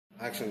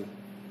Action.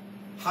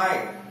 Hi,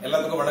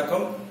 எல்லாத்துக்கும்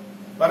வணக்கம்.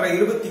 வர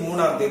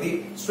 23ஆம் தேதி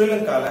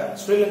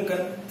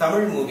ஸ்ரீலங்கன்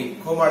தமிழ் மூவி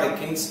கோமாளி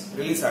கிங்ஸ்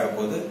ரிலீஸ் ஆக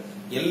போது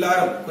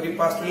எல்லாரும்,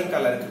 குறிப்பா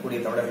ஸ்ரீலங்கால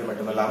இருக்கக்கூடிய தமிழர்கள்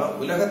மட்டுமல்லாம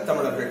உலக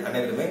தமிழர்கள்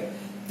அனைவருமே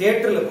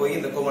தியேட்டர்ல போய்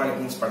இந்த கோமாளி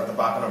கிங்ஸ் படத்தை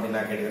பார்க்கணும் அப்படின்னு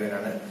நான்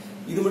கேட்டுக்கிறேன். நான்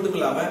இது மட்டும்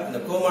இல்லாம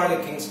இந்த கோமாளி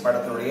கிங்ஸ்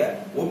படத்தினுடைய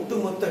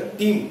ஒட்டுமொத்த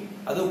டீம்,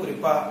 அதுவும்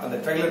குறிப்பா அந்த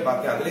ட்ரெய்லர்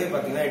பார்த்தேன், அதுலயே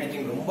பாத்தீங்கன்னா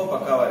எடிட்டிங் ரொம்ப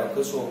பக்காவா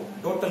இருக்கு. சோ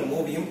டோட்டல்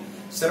மூவியும்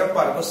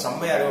சிறப்பா இருக்கும்,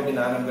 செம்மையா இருக்கும்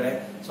அப்படின்னு நான் நம்புறேன்.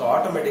 சோ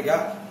ஆட்டோமேட்டிக்கா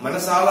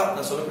மனசால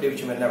நான் சொல்லக்கூடிய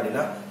விஷயம் என்ன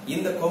அப்படின்னா,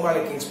 இந்த கோமாளி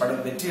கிங்ஸ்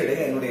படம் வெற்றி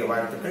அடைய என்னுடைய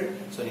வாழ்த்துக்கள்.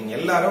 சோ நீங்க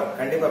எல்லாரும்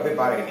கண்டிப்பா போய்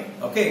பாருங்க.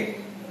 ஓகே.